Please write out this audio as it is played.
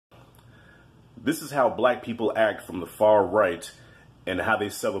This is how black people act from the far right and how they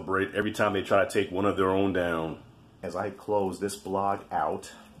celebrate every time they try to take one of their own down. As I close this blog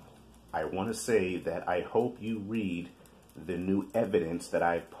out, I want to say that I hope you read the new evidence that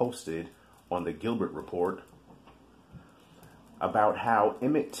I've posted on the Gilbert report about how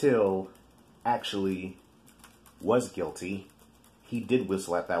Emmett Till actually was guilty. He did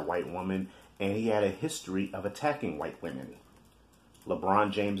whistle at that white woman, and he had a history of attacking white women.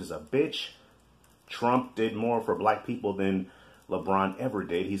 LeBron James is a bitch. Trump did more for black people than LeBron ever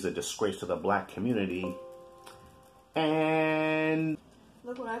did. He's a disgrace to the black community. And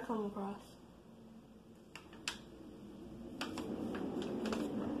look what I come across.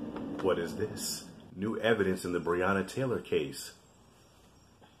 What is this? New evidence in the Brionna Taylor case.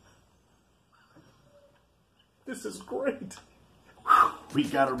 This is great. We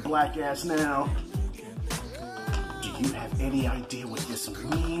got her black ass now. Do you have any idea what this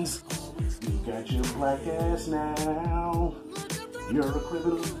means? You got your black ass now. You're a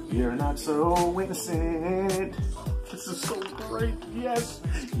criminal. You're not so innocent. This is so great. Yes,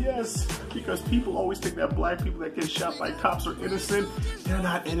 yes. Because people always think that black people that get shot by cops are innocent. They're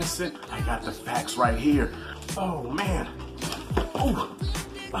not innocent. I got the facts right here. Oh, man. Oh.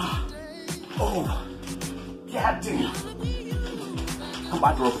 Oh. Goddamn. I'm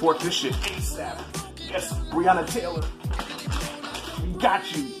about to report this shit ASAP. Yes, Brionna Taylor. We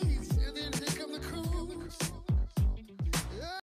got you.